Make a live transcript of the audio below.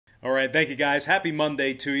All right, thank you guys. Happy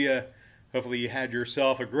Monday to you. Hopefully you had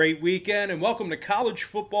yourself a great weekend, and welcome to College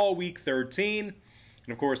Football Week 13.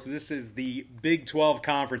 And of course, this is the Big 12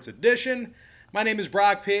 Conference Edition. My name is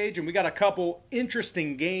Brock Page, and we got a couple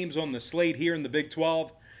interesting games on the slate here in the Big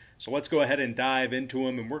 12. So let's go ahead and dive into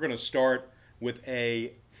them, and we're going to start with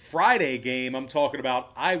a Friday game. I'm talking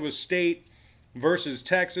about Iowa State versus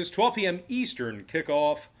Texas, 12 p.m. Eastern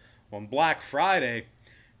kickoff on Black Friday.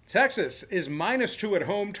 Texas is -2 at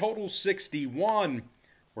home, total 61.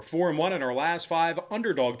 We're 4-1 in our last 5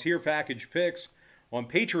 Underdog tier package picks on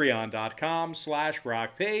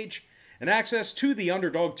patreon.com/BrockPage. And access to the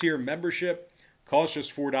Underdog tier membership costs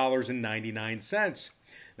just $4.99.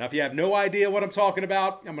 Now, if you have no idea what I'm talking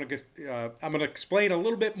about, I'm going to explain a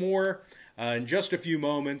little bit more in just a few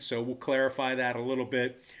moments, so we'll clarify that a little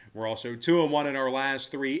bit. We're also 2-1 in our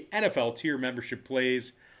last 3 NFL tier membership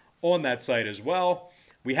plays on that site as well.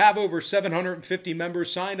 We have over 750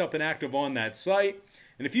 members signed up and active on that site.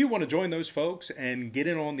 And if you want to join those folks and get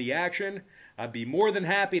in on the action, I'd be more than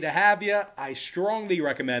happy to have you. I strongly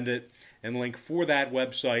recommend it. And link for that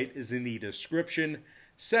website is in the description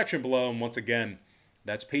section below. And once again,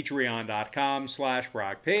 that's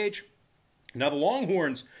patreon.com/BrockPage. Now, the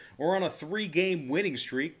Longhorns are on a 3-game winning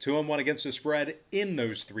streak, 2-1 against the spread in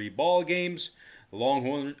those 3 ball games. The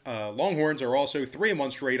Longhorns are also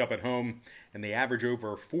 3-1 straight up at home, and they average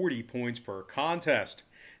over 40 points per contest.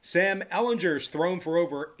 Sam Ehlinger's thrown for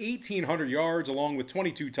over 1,800 yards along with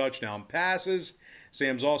 22 touchdown passes.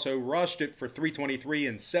 Sam's also rushed it for 323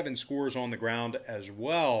 and 7 scores on the ground as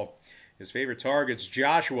well. His favorite targets,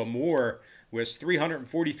 Joshua Moore, with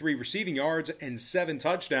 343 receiving yards and 7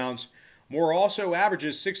 touchdowns. Moore also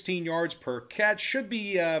averages 16 yards per catch. Should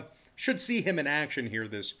see him in action here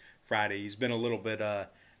this Friday. He's been a little bit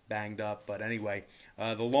banged up, but anyway,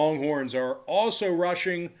 the Longhorns are also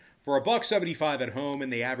rushing for $175 at home,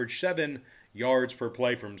 and they average 7 yards per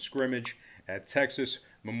play from scrimmage at Texas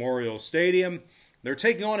Memorial Stadium. They're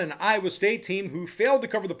taking on an Iowa State team who failed to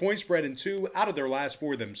cover the point spread in 2 out of their last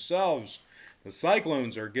 4 themselves. The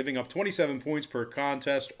Cyclones are giving up 27 points per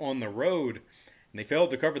contest on the road, and they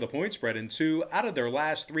failed to cover the point spread in 2 out of their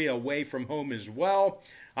last 3 away from home as well.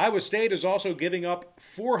 Iowa State is also giving up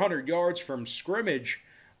 400 yards from scrimmage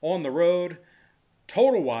on the road.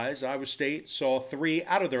 Total-wise, Iowa State saw 3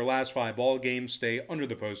 out of their last 5 ball games stay under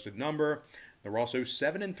the posted number. They're also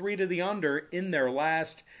 7-3 to the under in their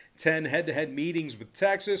last 10 head-to-head meetings with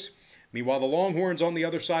Texas. Meanwhile, the Longhorns on the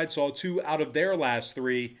other side saw 2 out of their last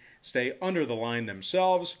 3 stay under the line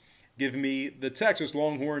themselves. Give me the Texas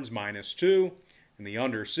Longhorns -2. And the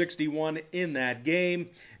under 61 in that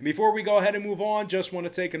game. And before we go ahead and move on, just want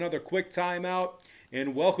to take another quick timeout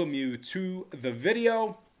and welcome you to the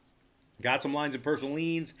video. Got some lines and personal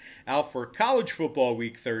leans out for College Football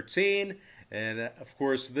Week 13. And of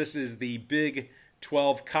course, this is the Big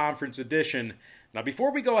 12 Conference Edition. Now,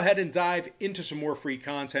 before we go ahead and dive into some more free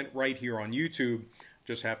content right here on YouTube,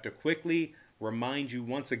 just have to quickly remind you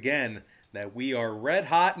once again that we are red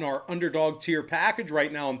hot in our Underdog tier package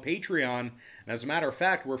right now on Patreon. And as a matter of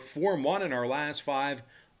fact, we're 4-1 in our last 5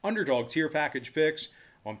 Underdog tier package picks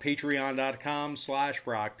on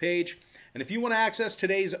patreon.com/BrockPage. And if you want to access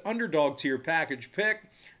today's Underdog tier package pick,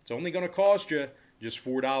 it's only going to cost you just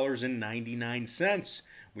 $4.99.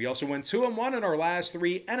 We also went 2-1 in our last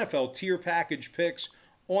 3 NFL tier package picks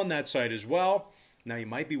on that site as well. Now, you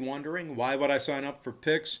might be wondering, why would I sign up for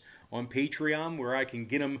picks on Patreon where I can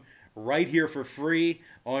get them right here for free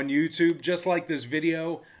on YouTube, just like this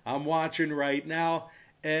video I'm watching right now?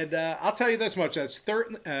 And I'll tell you this much, it's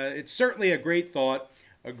certainly a great thought,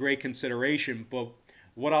 a great consideration, but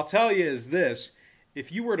what I'll tell you is this: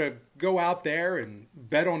 if you were to go out there and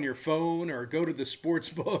bet on your phone or go to the sports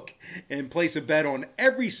book and place a bet on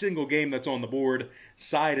every single game that's on the board,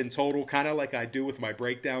 side and total, kind of like I do with my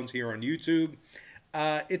breakdowns here on YouTube,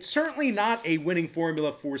 it's certainly not a winning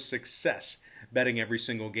formula for success, betting every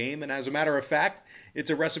single game. And as a matter of fact,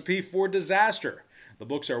 it's a recipe for disaster. The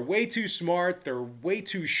books are way too smart. They're way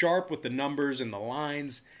too sharp with the numbers and the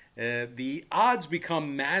lines. The odds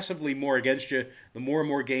become massively more against you the more and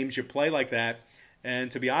more games you play like that.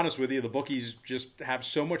 And to be honest with you, the bookies just have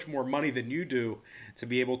so much more money than you do to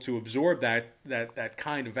be able to absorb that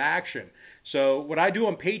kind of action. So what I do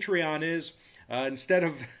on Patreon is, instead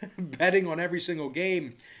of betting on every single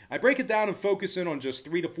game, I break it down and focus in on just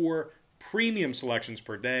 3 to 4 premium selections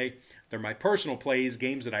per day. They're my personal plays,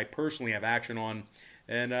 games that I personally have action on.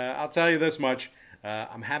 And I'll tell you this much,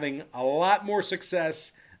 I'm having a lot more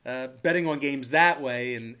success betting on games that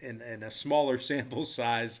way in a smaller sample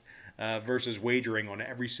size versus wagering on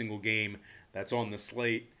every single game that's on the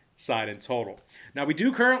slate side in total. Now, we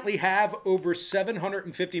do currently have over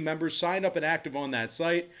 750 members signed up and active on that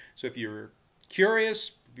site. So if you're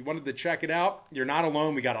curious, if you wanted to check it out, you're not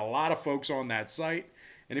alone. We got a lot of folks on that site.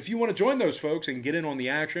 And if you want to join those folks and get in on the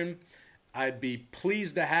action, I'd be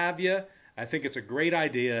pleased to have you. I think it's a great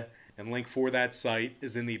idea. And link for that site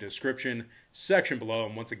is in the description section below.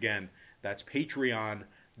 And once again, that's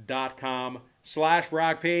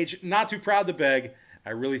patreon.com/BrockPage. Not too proud to beg.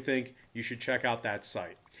 I really think you should check out that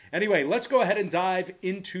site. Anyway, let's go ahead and dive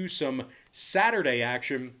into some Saturday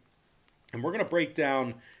action. And we're going to break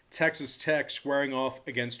down Texas Tech squaring off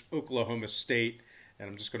against Oklahoma State. And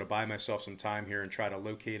I'm just going to buy myself some time here and try to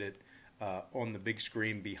locate it on the big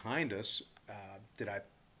screen behind us. Did I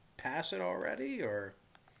pass it already? Or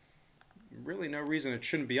really no reason it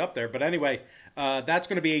shouldn't be up there. But anyway, that's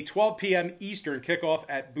going to be a 12 p.m. Eastern kickoff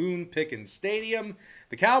at Boone Pickens Stadium.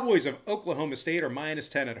 The Cowboys of Oklahoma State are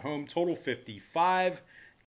 -10 at home, total 55.